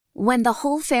When the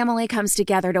whole family comes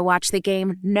together to watch the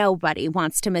game, nobody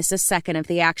wants to miss a second of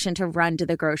the action to run to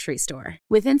the grocery store.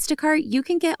 With Instacart, you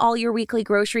can get all your weekly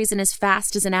groceries in as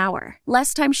fast as an hour.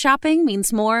 Less time shopping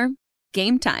means more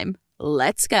game time.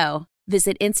 Let's go.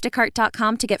 Visit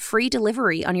instacart.com to get free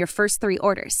delivery on your first 3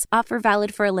 orders. Offer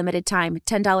valid for a limited time.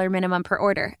 $10 minimum per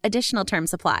order. Additional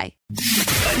terms apply.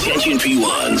 Attention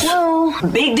P1s. Whoa,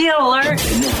 big deal alert.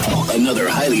 And now, another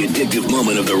highly addictive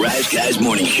moment of the Rise Guys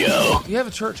Morning Show. You have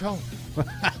a church home.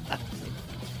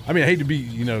 I mean, I hate to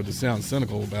be, to sound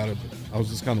cynical about it, but I was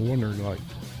just kind of wondering, like,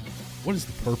 what is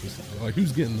the purpose of it? Like,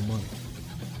 who's getting the money,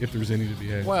 if there's any to be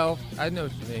had? Well, I know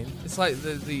what you mean. It's like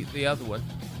the other one.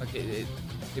 Like, it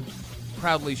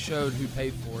proudly showed who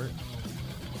paid for it.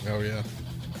 Oh, yeah.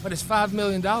 But it's $5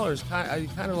 million. Kind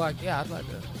of like, yeah, I'd like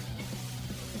to.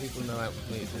 People know that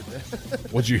we did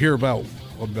that. What'd you hear about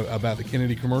the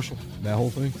Kennedy commercial? That whole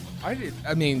thing? I did.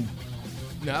 I mean,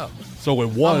 no. So it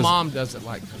was. My mom doesn't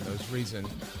like for those reasons.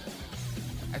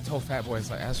 I told Fat Boy, it's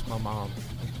like, ask my mom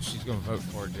if she's going to vote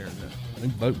for it during that. They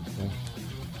vote for him.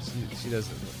 She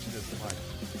doesn't like it.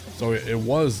 So it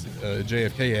was a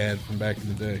JFK ad from back in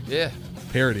the day. Yeah.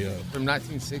 Parody of. From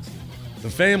 1960. The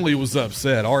family was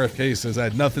upset. RFK says I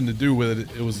had nothing to do with it.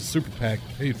 It was a super PAC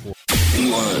paid for.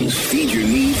 P1s, feed your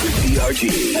need for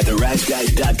TRT at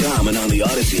theriseguys.com and on the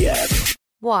Odyssey app.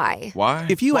 Why?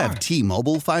 If you have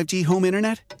T-Mobile 5G home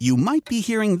internet, you might be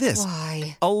hearing this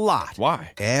Why? a lot.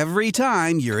 Why? Every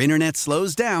time your internet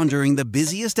slows down during the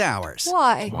busiest hours.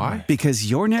 Why? Because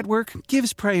your network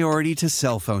gives priority to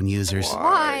cell phone users.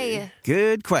 Why?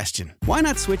 Good question. Why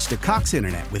not switch to Cox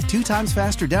Internet with 2 times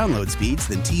faster download speeds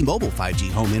than T-Mobile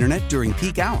 5G home internet during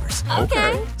peak hours?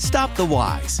 Okay. Stop the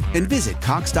whys and visit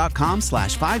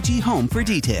cox.com/5G home for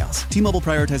details. T-Mobile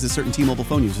prioritizes certain T-Mobile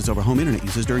phone users over home internet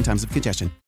users during times of congestion.